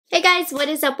guys, what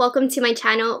is up? Welcome to my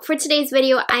channel. For today's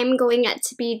video, I'm going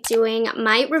to be doing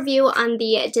my review on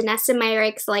the Danessa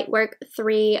Myricks Lightwork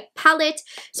 3 palette.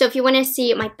 So if you want to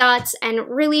see my thoughts and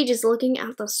really just looking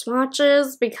at the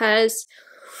swatches, because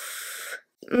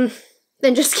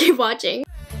then just keep watching.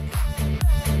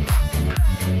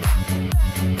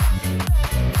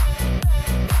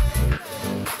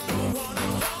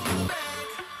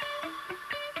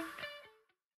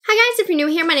 Hi guys, if you're new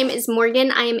here, my name is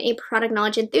Morgan. I am a product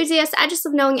knowledge enthusiast. I just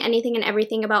love knowing anything and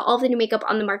everything about all the new makeup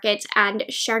on the market and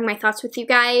sharing my thoughts with you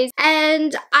guys.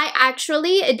 And I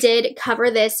actually did cover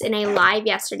this in a live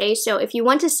yesterday, so if you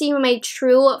want to see my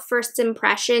true first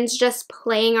impressions just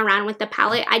playing around with the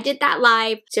palette, I did that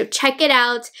live, so check it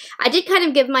out. I did kind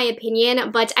of give my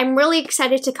opinion, but I'm really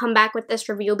excited to come back with this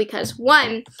review because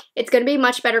one, it's going to be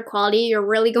much better quality. You're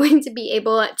really going to be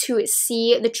able to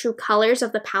see the true colors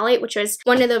of the palette, which was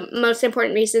one of the most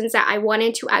important reasons that I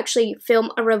wanted to actually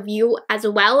film a review as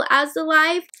well as the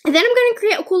live. And then I'm going to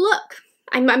create a cool look.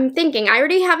 I'm thinking, I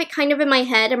already have it kind of in my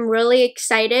head. I'm really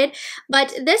excited.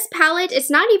 But this palette, it's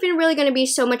not even really going to be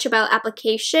so much about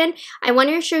application. I want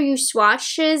to show you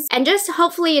swatches and just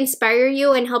hopefully inspire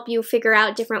you and help you figure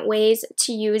out different ways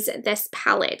to use this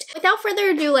palette. Without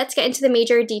further ado, let's get into the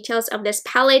major details of this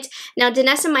palette. Now,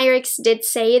 Danessa Myricks did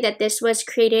say that this was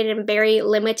created in very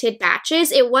limited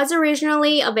batches. It was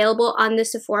originally available on the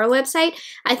Sephora website.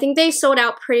 I think they sold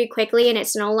out pretty quickly and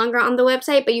it's no longer on the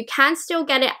website, but you can still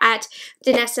get it at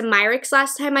Danessa Myricks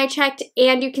last time I checked,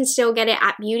 and you can still get it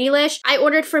at Beautylish. I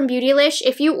ordered from Beautylish.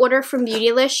 If you order from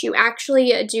Beautylish, you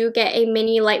actually do get a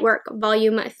mini Lightwork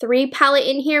Volume 3 palette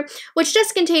in here, which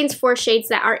just contains 4 shades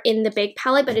that are in the big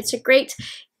palette, but it's a great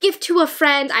gift to a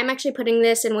friend. I'm actually putting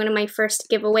this in one of my first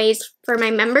giveaways for my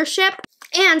membership.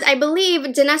 And I believe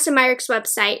Danessa Myricks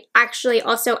website actually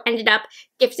also ended up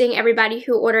gifting everybody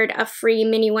who ordered a free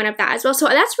mini one of that as well. So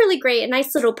that's really great, a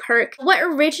nice little perk. What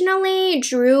originally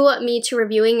drew me to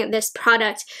reviewing this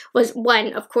product was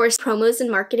one, of course, promos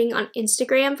and marketing on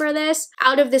Instagram for this.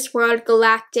 Out of this world,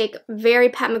 galactic, very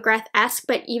Pat McGrath-esque,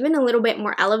 but even a little bit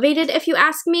more elevated if you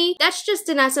ask me. That's just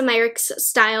Danessa Myricks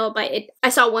style, but I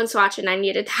saw one swatch and I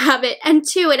needed to have it. And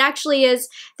two, it actually is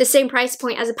the same price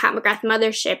point as a Pat McGrath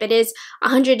mothership. It is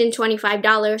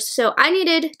 $125, so I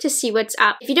needed to see what's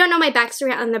up. If you don't know my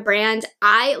backstory on the brand,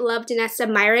 I love Danessa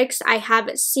Myricks. I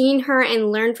have seen her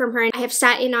and learned from her. I have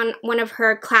sat in on one of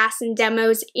her class and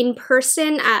demos in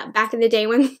person back in the day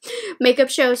when makeup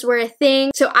shows were a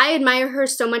thing. So I admire her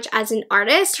so much as an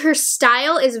artist. Her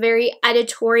style is very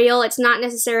editorial. It's not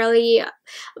necessarily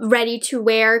ready to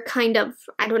wear kind of,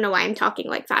 I don't know why I'm talking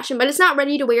like fashion, but it's not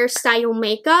ready to wear style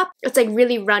makeup. It's like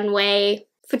really runway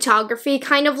photography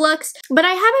kind of looks. But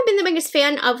I haven't been the biggest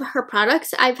fan of her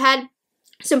products. I've had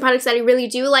some products that I really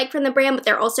do like from the brand, but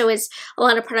there also is a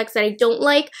lot of products that I don't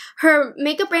like. Her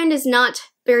makeup brand is not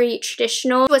very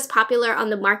traditional. It was popular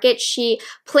on the market. She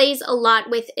plays a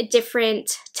lot with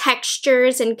different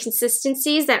textures and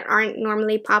consistencies that aren't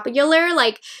normally popular.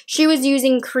 Like, she was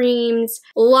using creams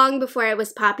long before it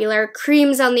was popular.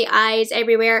 Creams on the eyes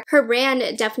everywhere. Her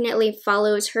brand definitely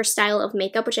follows her style of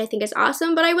makeup, which I think is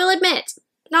awesome, but I will admit,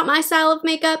 not my style of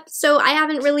makeup, so I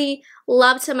haven't really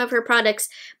loved some of her products,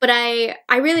 but I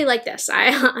really like this.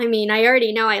 I mean, I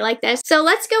already know I like this. So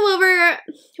let's go over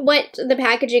what the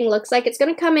packaging looks like. It's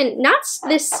gonna come in, not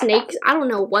this snake, I don't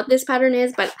know what this pattern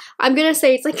is, but I'm gonna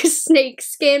say it's like a snake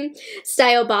skin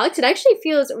style box. It actually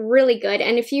feels really good,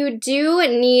 and if you do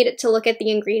need to look at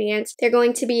the ingredients, they're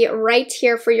going to be right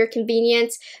here for your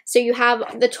convenience. So you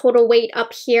have the total weight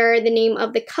up here, the name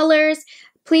of the colors.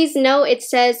 Please note it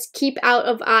says keep out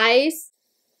of eyes.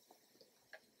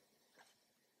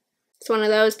 It's one of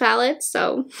those palettes,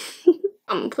 so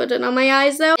I'm gonna put it on my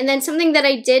eyes though. And then something that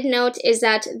I did note is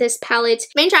that this palette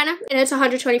made in China and it's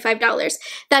 $125.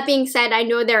 That being said, I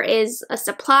know there is a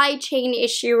supply chain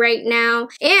issue right now,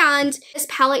 and this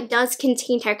palette does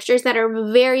contain textures that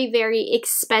are very, very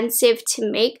expensive to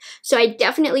make. So I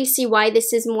definitely see why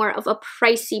this is more of a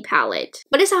pricey palette,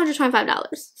 but it's $125.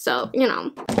 So, you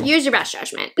know, use your best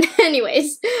judgment.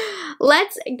 Anyways,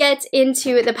 let's get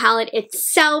into the palette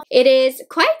itself. It is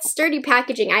quite sturdy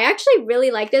packaging. I actually really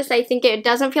like this. I think it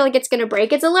doesn't feel like it's gonna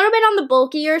break. It's a little bit on the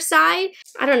bulkier side.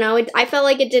 I don't know. I felt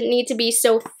like it didn't need to be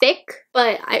so thick,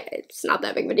 but it's not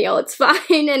that big of a deal. It's fine,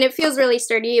 and it feels really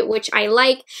sturdy, which I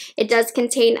like. It does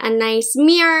contain a nice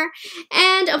mirror,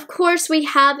 and of course we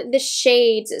have the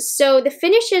shades. So the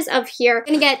finishes of here, we're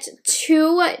gonna get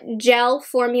 2 gel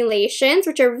formulations,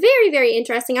 which are very, very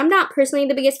interesting. I'm not personally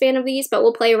the biggest fan of these, but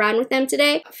we'll play around with them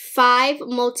today. 5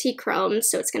 multi-chromes,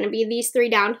 so it's gonna be these 3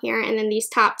 down here, and then these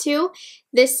top 2.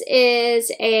 This is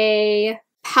a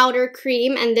powder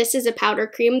cream, and this is a powder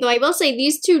cream, though I will say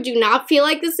these two do not feel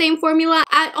like the same formula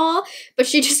at all, but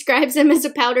she describes them as a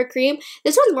powder cream.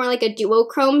 This one's more like a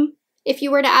duochrome, if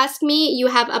you were to ask me. You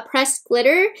have a pressed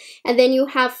glitter, and then you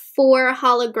have 4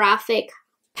 holographic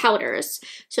powders.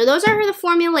 So those are the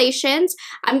formulations.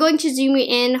 I'm going to zoom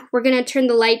in, we're going to turn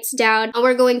the lights down, and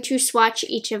we're going to swatch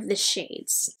each of the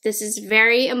shades. This is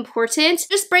very important.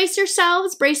 Just brace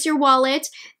yourselves, brace your wallet,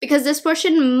 because this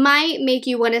portion might make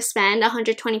you want to spend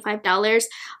 $125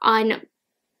 on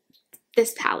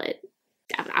this palette.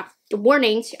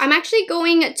 Warning, I'm actually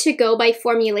going to go by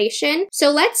formulation.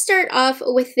 So let's start off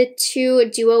with the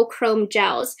 2 duochrome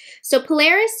gels. So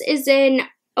Polaris is in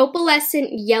opalescent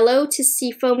yellow to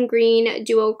seafoam green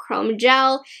duochrome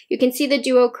gel. You can see the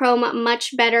duochrome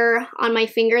much better on my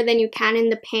finger than you can in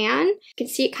the pan. You can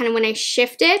see it kind of when I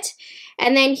shift it.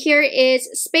 And then here is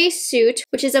Spacesuit,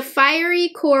 which is a fiery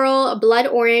coral, blood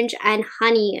orange, and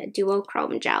honey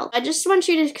duochrome gel. I just want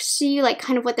you to see like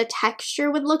kind of what the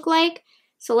texture would look like.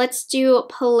 So let's do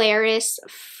Polaris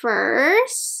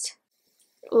first.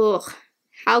 Ugh,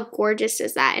 how gorgeous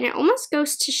is that? And it almost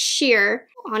goes to sheer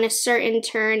on a certain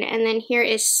turn. And then here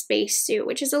is Spacesuit,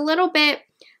 which is a little bit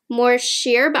more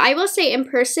sheer. But I will say in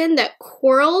person that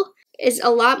coral is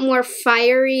a lot more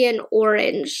fiery and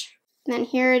orange. And then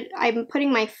here I'm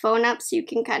putting my phone up so you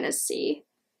can kind of see.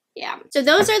 Yeah, so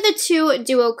those are the 2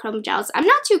 duochrome gels. I'm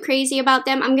not too crazy about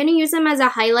them. I'm going to use them as a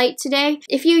highlight today.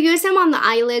 If you use them on the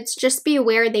eyelids, just be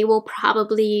aware they will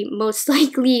probably most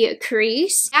likely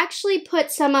crease. I actually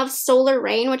put some of Solar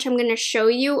Rain, which I'm going to show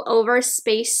you, over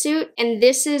Spacesuit. And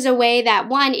this is a way that,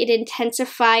 one, it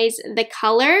intensifies the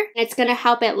color. And it's going to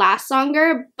help it last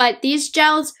longer. But these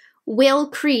gels will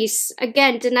crease.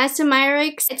 Again, Danessa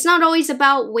Myricks, it's not always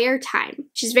about wear time.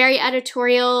 She's very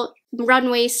editorial,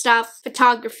 runway stuff,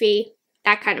 photography,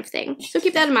 that kind of thing. So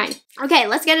keep that in mind. Okay,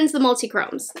 let's get into the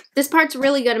multi-chromes. This part's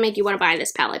really gonna make you want to buy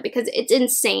this palette because it's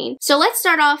insane. So let's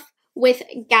start off with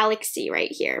Galaxy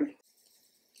right here.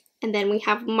 And then we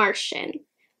have Martian.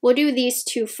 We'll do these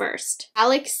 2 first.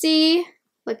 Galaxy,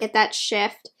 look at that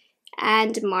shift.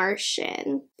 And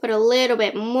Martian. Put a little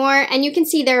bit more, and you can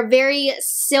see they're very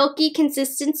silky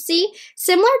consistency,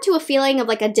 similar to a feeling of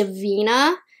like a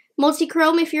Divina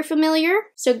multi-chrome if you're familiar.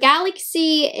 So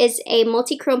Galaxy is a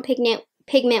multi-chrome pigment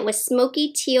with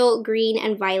smoky teal, green,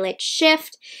 and violet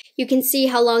shift. You can see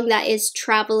how long that is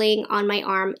traveling on my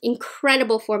arm.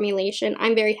 Incredible formulation.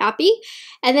 I'm very happy.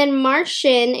 And then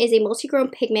Martian is a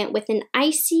multi-chrome pigment with an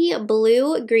icy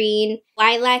blue, green,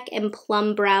 lilac, and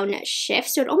plum brown shift.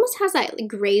 So it almost has that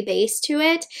gray base to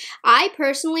it. I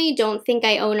personally don't think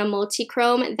I own a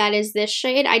multi-chrome that is this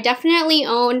shade. I definitely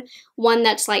own one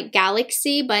that's like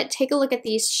Galaxy, but take a look at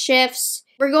these shifts.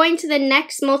 We're going to the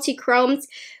next multi-chromes,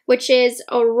 which is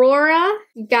Aurora,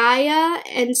 Gaia,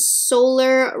 and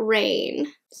Solar Rain.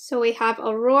 So we have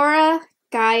Aurora,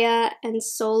 Gaia, and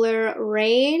Solar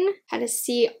Rain. How to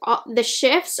see the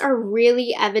shifts are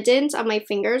really evident on my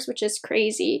fingers, which is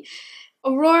crazy.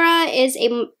 Aurora is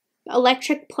a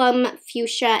electric plum,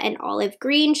 fuchsia, and olive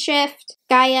green shift.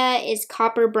 Gaia is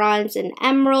copper, bronze, and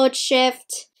emerald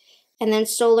shift. And then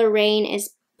Solar Rain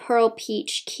is pearl,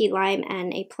 peach, key lime,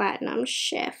 and a platinum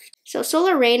shift. So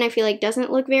Solar Rain I feel like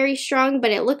doesn't look very strong, but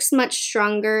it looks much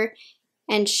stronger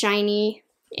and shiny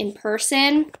in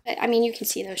person. I mean, you can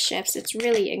see those shifts. It's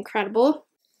really incredible.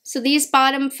 So these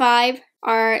bottom 5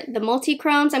 are the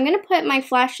multi-chromes. I'm going to put my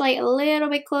flashlight a little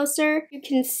bit closer. You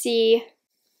can see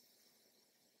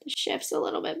the shifts a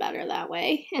little bit better that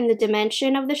way, and the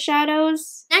dimension of the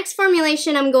shadows. Next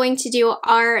formulation I'm going to do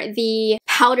are the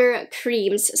powder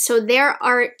creams. So there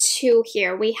are 2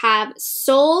 here. We have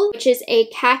Soul, which is a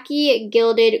khaki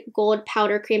gilded gold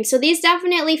powder cream. So these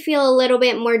definitely feel a little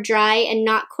bit more dry and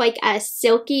not quite as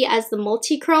silky as the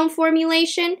multi-chrome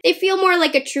formulation. They feel more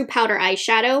like a true powder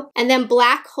eyeshadow. And then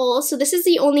Black Hole. So this is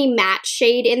the only matte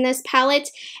shade in this palette,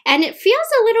 and it feels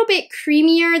a little bit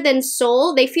creamier than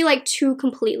Soul. They feel like 2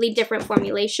 completely different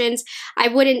formulations. I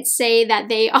wouldn't say that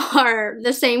they are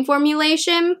the same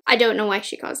formulation. I don't know why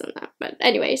she calls them that, but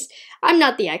anyways, I'm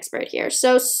not the expert here.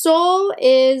 So Soul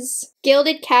is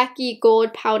gilded khaki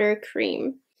gold powder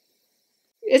cream.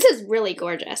 This is really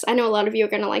gorgeous. I know a lot of you are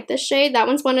going to like this shade. That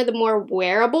one's one of the more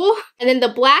wearable. And then the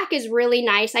black is really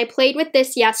nice. I played with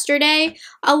this yesterday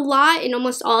a lot in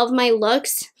almost all of my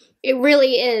looks. It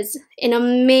really is an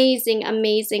amazing,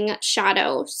 amazing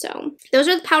shadow. So those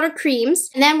are the powder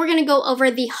creams. And then we're going to go over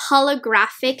the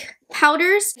holographic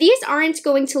powders. These aren't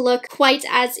going to look quite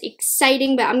as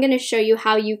exciting, but I'm going to show you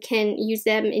how you can use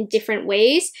them in different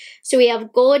ways. So we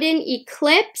have Golden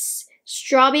Eclipse,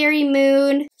 Strawberry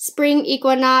Moon, Spring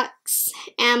Equinox, Equinox,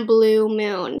 and Blue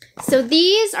Moon. So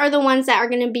these are the ones that are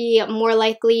going to be more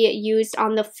likely used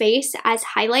on the face as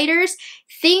highlighters.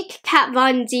 Think Kat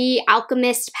Von D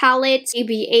Alchemist palette,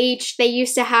 ABH. They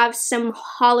used to have some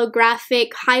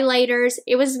holographic highlighters.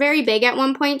 It was very big at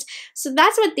one point. So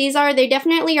that's what these are. They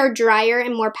definitely are drier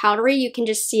and more powdery. You can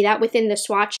just see that within the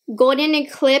swatch. Golden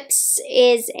Eclipse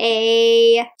is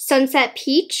a Sunset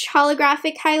Peach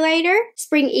holographic highlighter.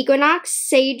 Spring Equinox,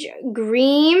 Sage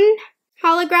Green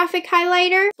holographic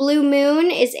highlighter. Blue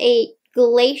Moon is a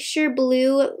Glacier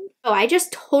Blue. Oh, I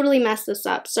just totally messed this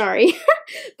up. Sorry.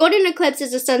 Golden Eclipse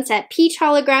is a Sunset Peach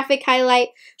holographic highlight.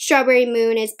 Strawberry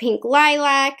Moon is Pink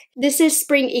Lilac. This is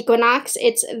Spring Equinox.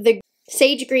 It's the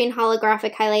Sage Green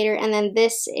holographic highlighter. And then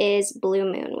this is Blue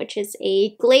Moon, which is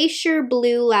a Glacier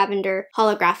Blue Lavender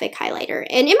holographic highlighter.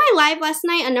 And in my live last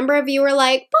night, a number of you were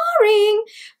like, boring.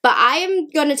 But I am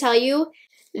going to tell you,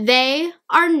 they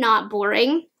are not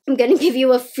boring. I'm going to give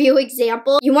you a few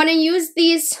examples. You want to use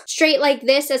these straight like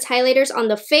this as highlighters on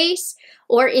the face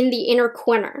or in the inner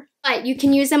corner. But you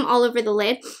can use them all over the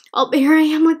lid. Oh, here I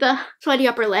am with the sweaty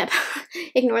upper lip.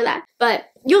 Ignore that. But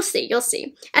you'll see, you'll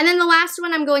see. And then the last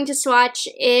one I'm going to swatch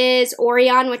is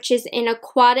Orion, which is an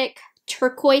aquatic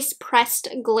turquoise pressed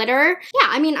glitter. Yeah,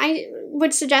 I mean, I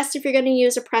would suggest if you're going to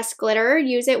use a pressed glitter,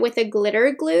 use it with a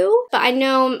glitter glue. But I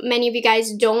know many of you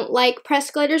guys don't like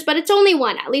pressed glitters, but it's only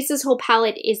one. At least this whole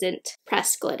palette isn't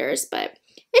pressed glitters, but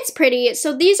it's pretty.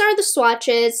 So these are the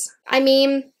swatches. I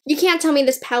mean, you can't tell me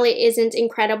this palette isn't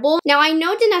incredible. Now, I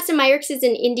know Danessa Myricks is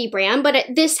an indie brand, but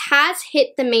this has hit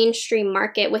the mainstream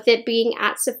market with it being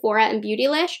at Sephora and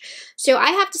Beautylish. So I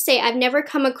have to say, I've never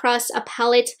come across a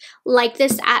palette like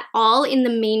this at all in the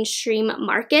mainstream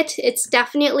market. It's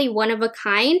definitely one of a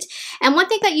kind. And one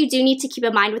thing that you do need to keep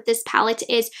in mind with this palette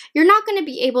is you're not going to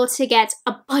be able to get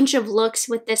a bunch of looks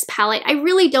with this palette. I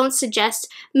really don't suggest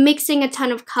mixing a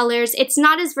ton of colors. It's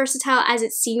not as versatile as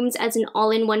it seems as an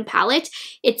all-in-one palette.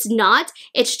 It's not.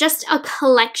 It's just a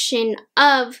collection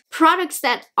of products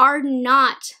that are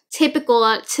not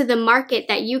typical to the market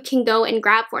that you can go and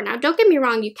grab for. Now, don't get me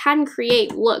wrong, you can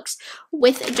create looks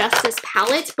with just this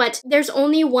palette, but there's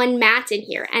only one matte in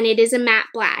here, and it is a matte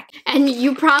black. And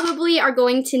you probably are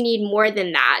going to need more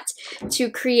than that to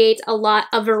create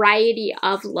a variety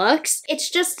of looks. It's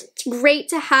just great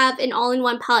to have an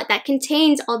all-in-one palette that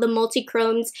contains all the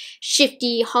multi-chromes,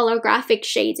 shifty, holographic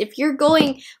shades. If you're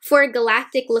going for a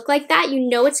galactic look like that, you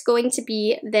know it's going to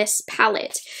be this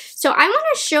palette. So I want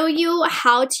to show you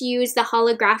how to use the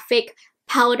holographic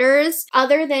powders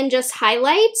other than just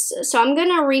highlights. So I'm going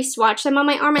to re-swatch them on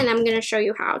my arm and I'm going to show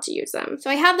you how to use them. So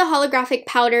I have the holographic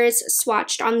powders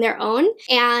swatched on their own.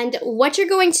 And what you're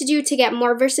going to do to get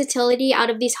more versatility out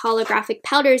of these holographic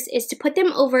powders is to put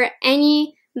them over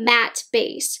any matte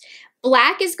base.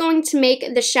 Black is going to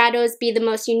make the shadows be the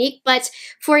most unique, but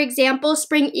for example,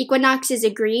 Spring Equinox is a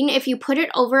green. If you put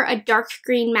it over a dark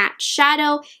green matte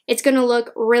shadow, it's going to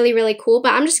look really, really cool.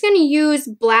 But I'm just going to use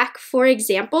black for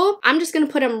example. I'm just going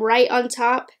to put them right on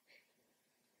top.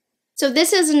 So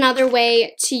this is another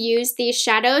way to use these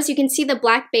shadows. You can see the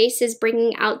black base is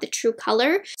bringing out the true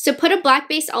color. So put a black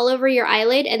base all over your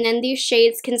eyelid, and then these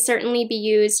shades can certainly be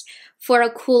used for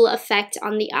a cool effect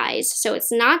on the eyes. So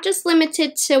it's not just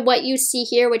limited to what you see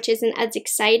here, which isn't as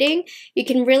exciting. You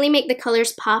can really make the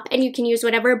colors pop, and you can use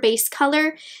whatever base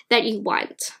color that you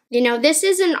want. You know, this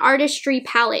is an artistry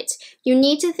palette. You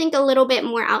need to think a little bit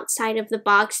more outside of the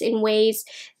box in ways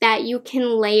that you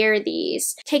can layer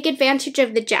these. Take advantage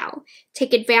of the gel.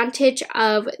 Take advantage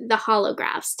of the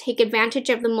holographs. Take advantage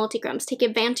of the multichromes. Take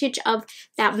advantage of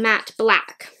that matte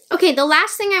black. Okay, the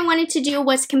last thing I wanted to do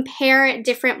was compare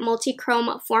different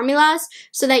multi-chrome formulas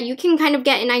so that you can kind of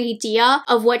get an idea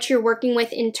of what you're working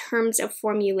with in terms of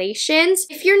formulations.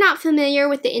 If you're not familiar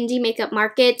with the indie makeup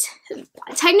market,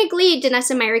 technically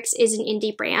Danessa Myricks is an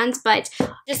indie brand, but I'm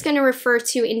just going to refer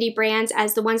to indie brands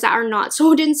as the ones that are not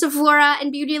sold in Sephora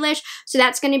and Beautylish. So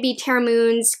that's going to be Terra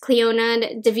Moons,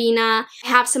 Cleona, Divina. I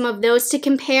have some of those to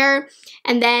compare.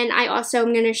 And then I also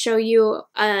am going to show you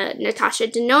a Natasha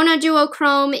Denona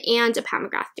duochrome and a Pat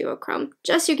McGrath duochrome,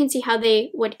 just so you can see how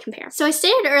they would compare. So I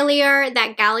stated earlier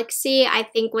that Galaxy I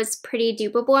think was pretty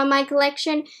dupable in my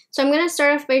collection. So I'm going to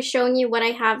start off by showing you what I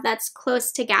have that's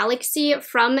close to Galaxy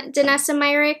from Danessa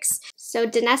Myricks. So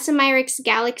Danessa Myricks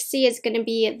Galaxy is going to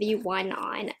be the one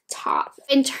on top.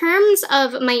 In terms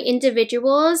of my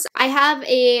individuals, I have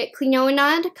a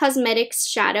Cleona Cosmetics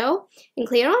shadow. And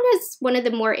Cleona is one of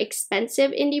the more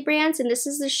expensive indie brands, and this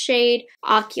is the shade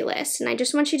Oculus. And I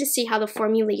just want you to see how the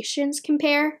formulations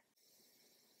compare.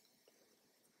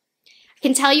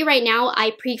 Can tell you right now,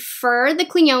 I prefer the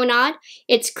Clionadh.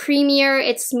 It's creamier,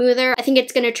 it's smoother. I think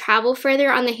it's going to travel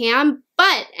further on the hand,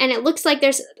 and it looks like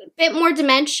there's a bit more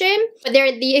dimension, but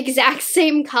they're the exact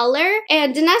same color.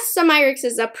 And Danessa Myricks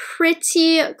is a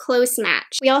pretty close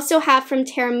match. We also have from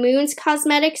Terra Moon's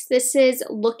Cosmetics, this is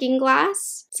Looking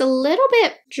Glass. It's a little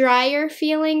bit drier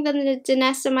feeling than the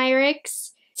Danessa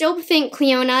Myricks. Still think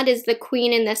Clionadh is the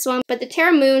queen in this one, but the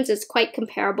Terra Moon's is quite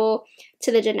comparable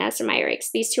to the Danessa Myricks.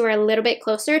 These two are a little bit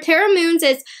closer. Terra Moon's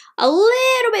is a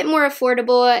little bit more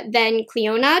affordable than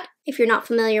Clionadh, if you're not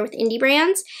familiar with indie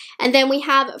brands. And then we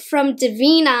have from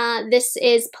Divina, this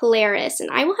is Polaris. And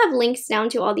I will have links down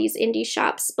to all these indie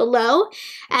shops below.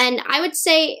 And I would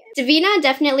say Divina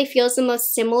definitely feels the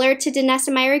most similar to Danessa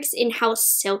Myricks in how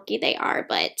silky they are.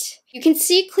 But you can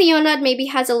see Clionadh maybe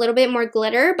has a little bit more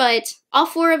glitter, but all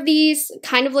four of these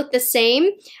kind of look the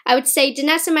same. I would say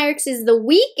Danessa Myricks is the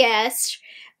weakest,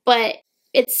 but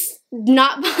it's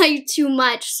not by too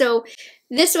much. So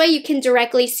this way you can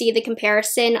directly see the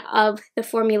comparison of the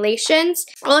formulations.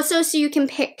 Also, so you can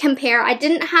compare, I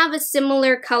didn't have a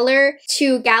similar color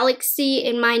to Galaxy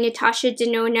in my Natasha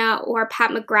Denona or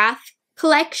Pat McGrath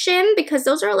collection because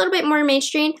those are a little bit more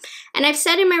mainstream. And I've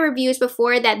said in my reviews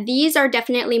before that these are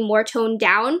definitely more toned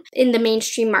down in the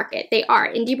mainstream market. They are.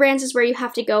 Indie brands is where you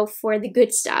have to go for the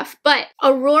good stuff. But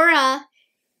Aurora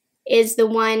is the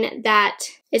one that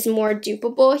is more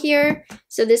dupable here.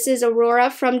 So this is Aurora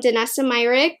from Danessa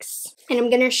Myricks, and I'm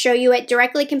going to show you it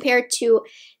directly compared to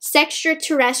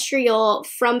Sextraterrestrial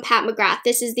from Pat McGrath.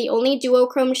 This is the only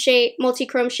duochrome shade,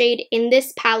 multi-chrome shade in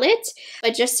this palette,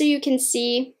 but just so you can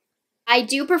see, I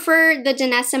do prefer the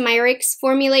Danessa Myricks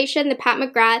formulation. The Pat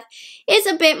McGrath is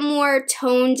a bit more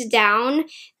toned down.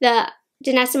 The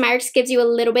Danessa Myricks gives you a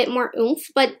little bit more oomph,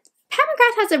 but Pat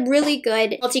McGrath has a really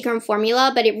good multi-chrome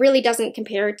formula, but it really doesn't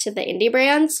compare to the indie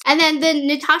brands. And then the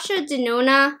Natasha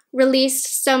Denona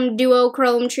released some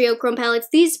duochrome, triochrome palettes.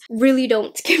 These really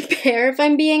don't compare, if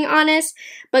I'm being honest,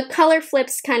 but color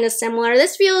flip's kind of similar.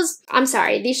 This feels, I'm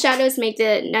sorry, these shadows make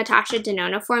the Natasha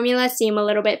Denona formula seem a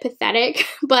little bit pathetic,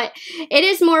 but it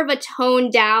is more of a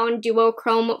toned down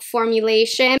duochrome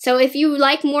formulation. So if you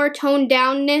like more toned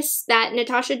downness, that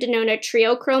Natasha Denona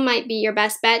triochrome might be your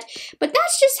best bet, but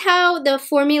that's just how the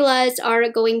formulas are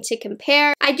going to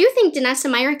compare. I do think Danessa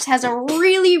Myricks has a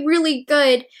really, really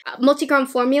good multi-chrome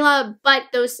formula, but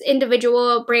those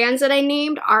individual brands that I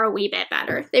named are a wee bit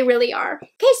better. They really are.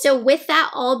 Okay, so with that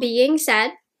all being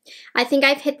said, I think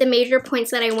I've hit the major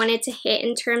points that I wanted to hit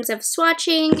in terms of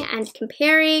swatching and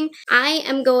comparing. I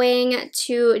am going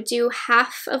to do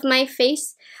half of my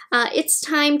face. It's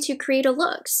time to create a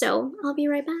look, so I'll be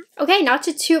right back. Okay, not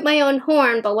to toot my own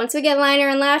horn, but once we get liner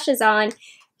and lashes on,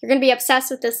 you're gonna be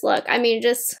obsessed with this look. I mean,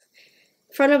 just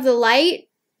in front of the light.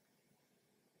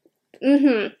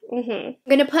 I'm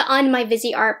gonna put on my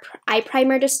Viseart eye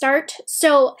primer to start.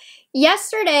 So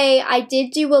yesterday I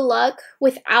did do a look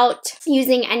without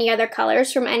using any other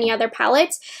colors from any other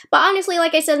palettes, but honestly,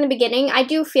 like I said in the beginning, I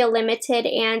do feel limited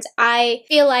and I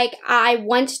feel like I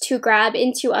want to grab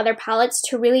into other palettes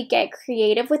to really get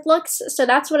creative with looks. So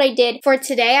that's what I did for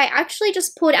today. I actually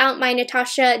just pulled out my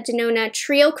Natasha Denona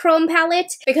Triochrome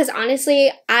palette because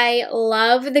honestly, I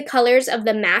love the colors of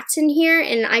the mattes in here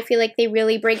and I feel like they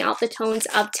really bring out the tones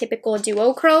of typical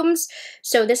duochromes.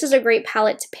 So this is a great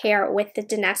palette to pair with the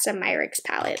Danessa Myricks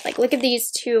palette. Like, look at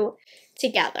these two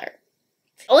together.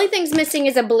 Only thing's missing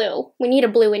is a blue. We need a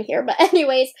blue in here, but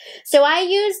anyways. So I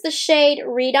use the shade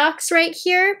Redox right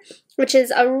here, which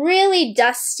is a really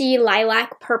dusty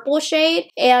lilac purple shade.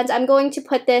 And I'm going to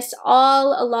put this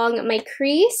all along my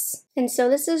crease. And so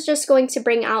this is just going to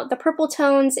bring out the purple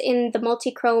tones in the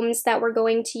multi-chromes that we're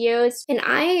going to use. And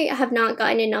I have not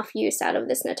gotten enough use out of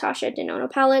this Natasha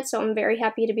Denona palette, so I'm very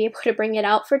happy to be able to bring it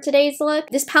out for today's look.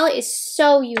 This palette is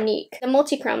so unique. The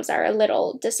multi-chromes are a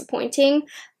little disappointing,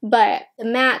 but the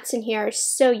mattes in here are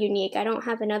so unique. I don't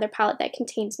have another palette that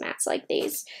contains mattes like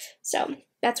these. So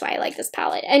that's why I like this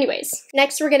palette. Anyways,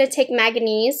 next we're going to take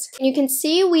Manganese. You can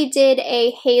see we did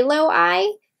a halo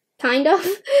eye, kind of.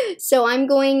 So I'm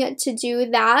going to do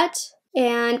that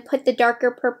and put the darker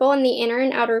purple in the inner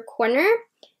and outer corner.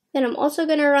 Then I'm also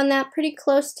going to run that pretty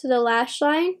close to the lash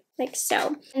line, like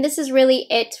so. And this is really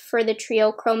it for the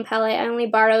Triochrome palette. I only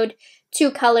borrowed 2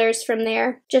 colors from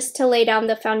there just to lay down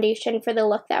the foundation for the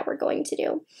look that we're going to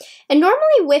do. And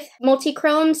normally with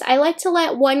multi-chromes, I like to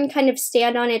let one kind of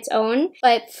stand on its own,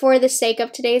 but for the sake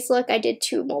of today's look, I did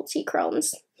 2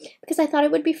 multi-chromes because I thought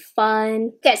it would be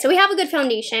fun. Okay, so we have a good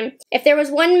foundation. If there was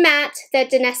one matte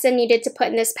that Danessa needed to put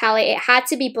in this palette, it had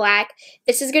to be black.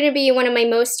 This is going to be one of my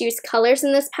most used colors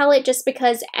in this palette just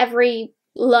because every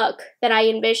look that I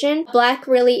envision. Black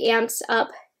really amps up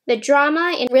the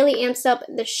drama and really amps up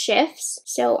the shifts.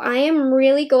 So I am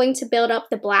really going to build up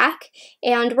the black,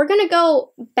 and we're going to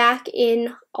go back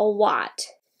in a lot.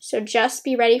 So just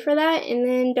be ready for that, and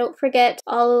then don't forget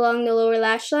all along the lower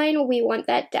lash line, we want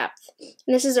that depth.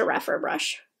 And this is a Rephr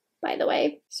brush, by the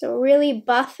way. So really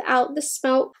buff out the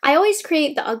smoke. I always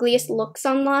create the ugliest looks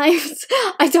on lives.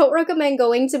 I don't recommend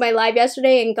going to my live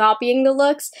yesterday and copying the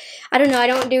looks. I don't know, I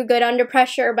don't do good under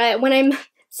pressure, but when I'm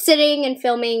sitting and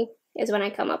filming is when I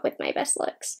come up with my best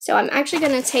looks. So I'm actually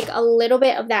going to take a little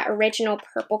bit of that original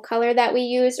purple color that we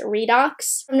use,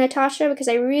 Redox, from Natasha, because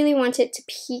I really want it to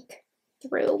peek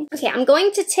through. Okay, I'm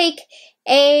going to take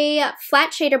a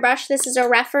flat shader brush. This is a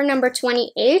Rephr number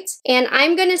 28, and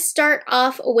I'm going to start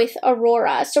off with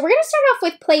Aurora. So we're going to start off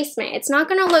with placement. It's not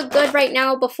going to look good right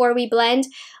now before we blend,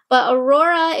 but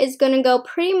Aurora is going to go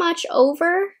pretty much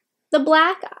over the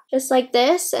black, just like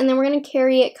this, and then we're going to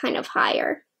carry it kind of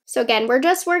higher. So again, we're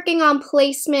just working on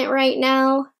placement right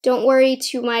now. Don't worry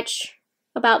too much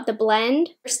about the blend.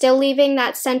 We're still leaving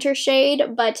that center shade,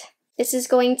 but this is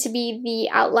going to be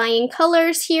the outlying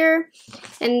colors here,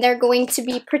 and they're going to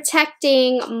be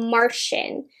protecting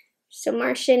Martian. So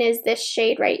Martian is this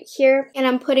shade right here, and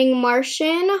I'm putting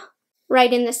Martian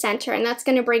right in the center, and that's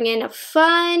going to bring in a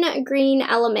fun green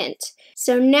element.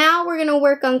 So now we're going to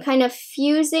work on kind of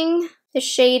fusing the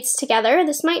shades together.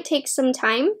 This might take some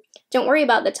time. Don't worry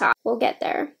about the top. We'll get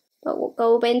there. But we'll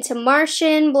go into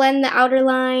Martian, blend the outer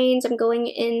lines. I'm going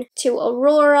into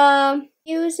Aurora,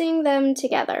 fusing them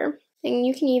together. And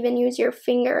you can even use your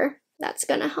finger. That's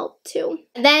gonna help too.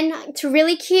 Then to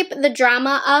really keep the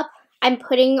drama up, I'm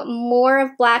putting more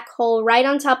of Black Hole right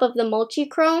on top of the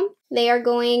multi-chrome. They are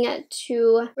going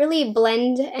to really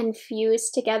blend and fuse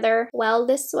together well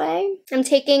this way. I'm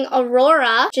taking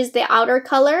Aurora, which is the outer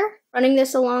color, running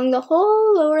this along the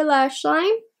whole lower lash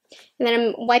line. And then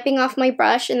I'm wiping off my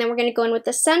brush, and then we're going to go in with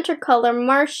the center color,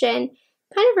 Martian,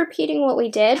 kind of repeating what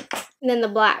we did. And then the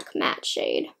black matte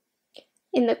shade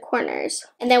in the corners.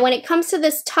 And then when it comes to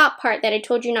this top part that I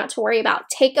told you not to worry about,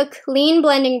 take a clean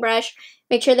blending brush,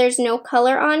 make sure there's no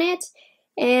color on it,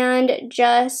 and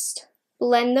just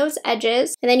blend those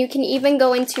edges. And then you can even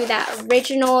go into that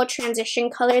original transition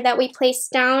color that we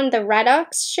placed down, the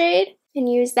Redox shade,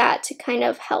 and use that to kind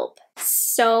of help.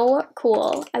 So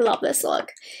cool. I love this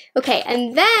look. Okay,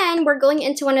 and then we're going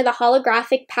into one of the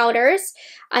holographic powders.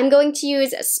 I'm going to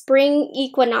use Spring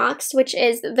Equinox, which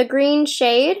is the green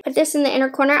shade. Put this in the inner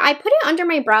corner. I put it under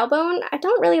my brow bone. I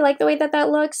don't really like the way that that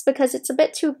looks because it's a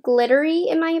bit too glittery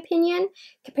in my opinion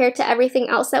compared to everything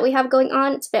else that we have going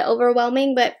on. It's a bit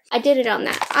overwhelming, but I did it on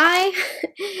that eye.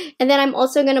 And then I'm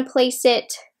also going to place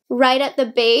it right at the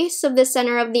base of the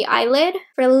center of the eyelid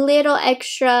for a little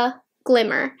extra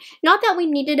glimmer. Not that we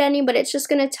needed any, but it's just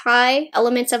going to tie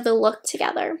elements of the look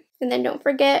together. And then don't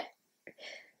forget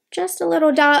just a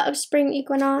little dot of Spring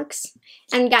Equinox.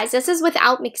 And guys, this is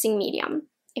without mixing medium.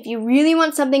 If you really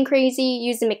want something crazy,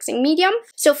 use the mixing medium.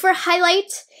 So for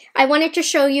highlight, I wanted to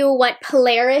show you what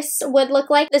Polaris would look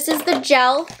like. This is the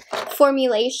gel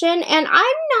formulation, and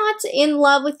I'm not in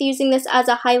love with using this as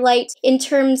a highlight in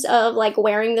terms of like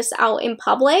wearing this out in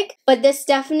public, but this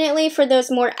definitely for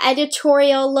those more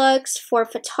editorial looks, for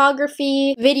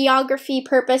photography, videography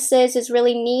purposes is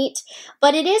really neat,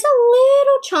 but it is a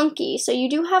little chunky, so you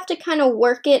do have to kind of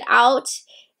work it out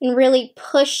and really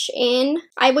push in.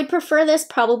 I would prefer this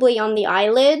probably on the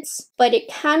eyelids, but it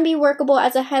can be workable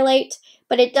as a highlight,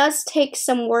 but it does take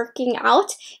some working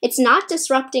out. It's not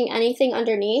disrupting anything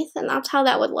underneath, and that's how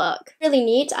that would look. Really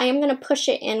neat. I am going to push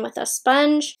it in with a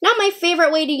sponge. Not my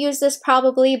favorite way to use this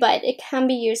probably, but it can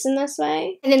be used in this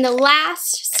way. And then the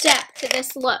last step to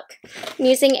this look, I'm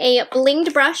using a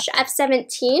blinged brush,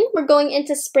 F17. We're going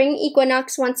into Spring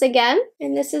Equinox once again,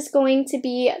 and this is going to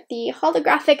be the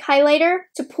holographic highlighter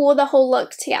to pull the whole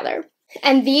look together.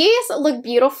 And these look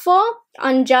beautiful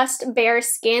on just bare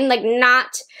skin, like not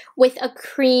with a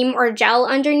cream or gel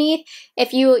underneath.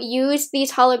 If you use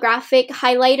these holographic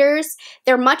highlighters,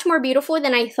 they're much more beautiful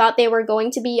than I thought they were going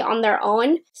to be on their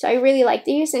own. So I really like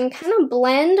these, and kind of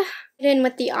blend it in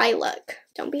with the eye look.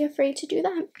 Don't be afraid to do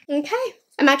that. Okay.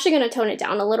 I'm actually going to tone it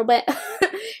down a little bit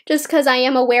just because I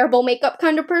am a wearable makeup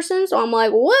kind of person, so I'm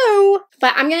like, whoa.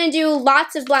 But I'm going to do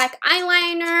lots of black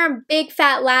eyeliner, big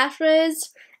fat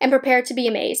lashes, and prepare to be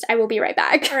amazed. I will be right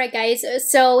back. All right, guys,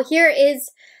 so here is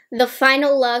the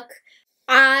final look.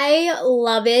 I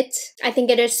love it. I think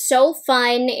it is so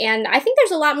fun, and I think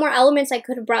there's a lot more elements I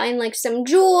could have brought in, like some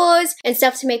jewels and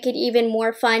stuff to make it even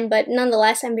more fun, but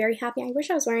nonetheless, I'm very happy. I wish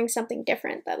I was wearing something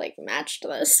different that like matched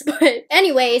this, but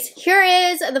anyways, here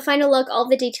is the final look. All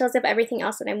the details of everything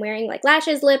else that I'm wearing, like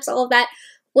lashes, lips, all of that,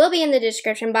 will be in the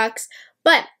description box.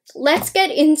 But let's get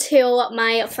into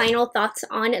my final thoughts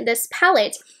on this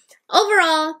palette.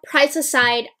 Overall, price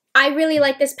aside, I really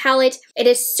like this palette. It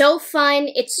is so fun,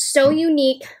 it's so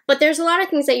unique, but there's a lot of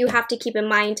things that you have to keep in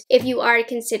mind if you are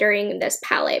considering this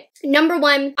palette. Number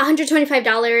one,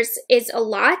 $125 is a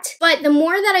lot, but the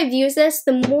more that I've used this,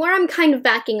 the more I'm kind of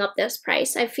backing up this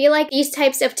price. I feel like these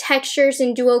types of textures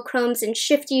and duochromes and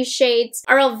shifty shades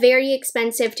are all very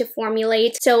expensive to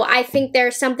formulate, so I think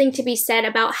there's something to be said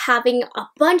about having a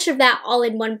bunch of that all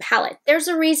in one palette. There's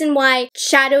a reason why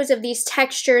shadows of these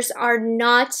textures are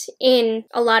not in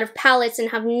a lot of palettes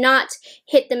and have not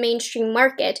hit the mainstream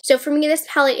market. So for me, this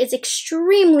palette is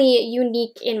extremely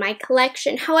unique in my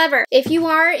collection. However, if you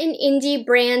are an indie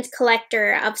brand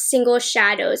collector of single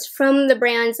shadows from the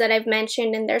brands that I've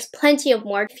mentioned, and there's plenty of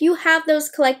more, if you have those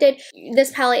collected, this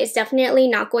palette is definitely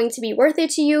not going to be worth it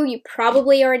to you. You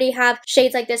probably already have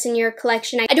shades like this in your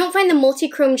collection. I don't find the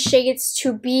multi-chrome shades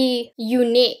to be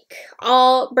unique.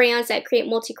 All brands that create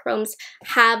multi-chromes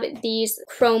have these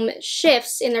chrome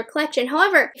shifts in their collection.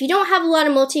 However, if you don't have a lot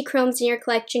of multi-chromes in your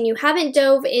collection, you haven't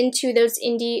dove into those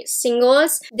indie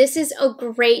singles, this is a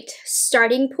great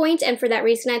starting point, and for that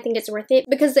reason I think it's worth it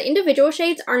because the individual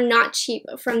shades are not cheap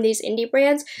from these indie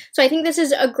brands, so I think this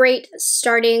is a great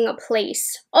starting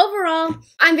place. Overall,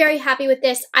 I'm very happy with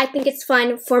this. I think it's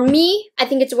fun. For me, I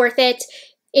think it's worth it.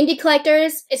 Indie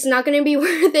collectors, it's not going to be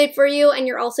worth it for you, and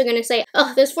you're also going to say,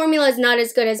 oh, this formula is not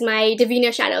as good as my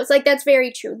Divina shadows. Like, that's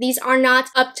very true. These are not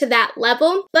up to that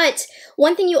level, but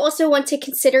one thing you also want to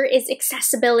consider is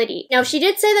accessibility. Now, she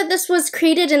did say that this was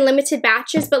created in limited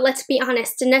batches, but let's be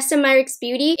honest, Danessa Myricks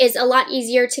Beauty is a lot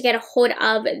easier to get a hold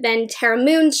of than Terra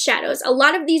Moon's shadows. A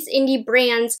lot of these indie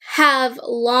brands have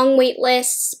long wait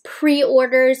lists,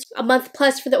 pre-orders, a month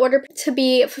plus for the order to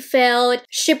be fulfilled,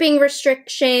 shipping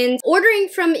restrictions. Ordering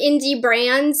from indie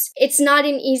brands, it's not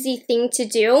an easy thing to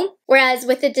do. Whereas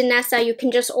with the Danessa, you can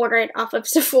just order it off of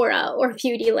Sephora or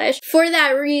Beautylish. For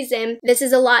that reason, this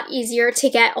is a lot easier to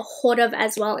get a hold of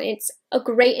as well. It's a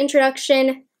great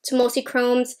introduction to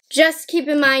multi-chromes. Just keep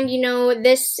in mind, you know,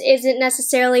 this isn't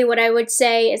necessarily what I would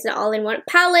say is an all-in-one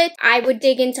palette. I would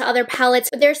dig into other palettes,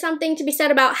 but there's something to be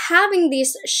said about having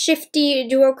these shifty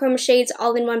duochrome shades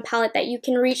all-in-one palette that you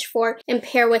can reach for and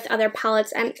pair with other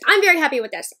palettes, and I'm very happy with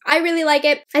this. I really like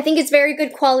it. I think it's very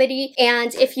good quality,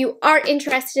 and if you are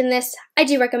interested in this, I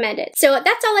do recommend it. So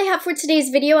that's all I have for today's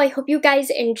video. I hope you guys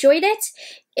enjoyed it.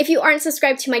 If you aren't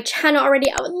subscribed to my channel already,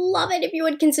 I would love it if you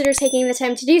would consider taking the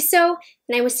time to do so.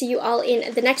 And I will see you all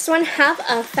in the next one. Have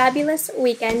a fabulous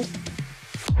weekend.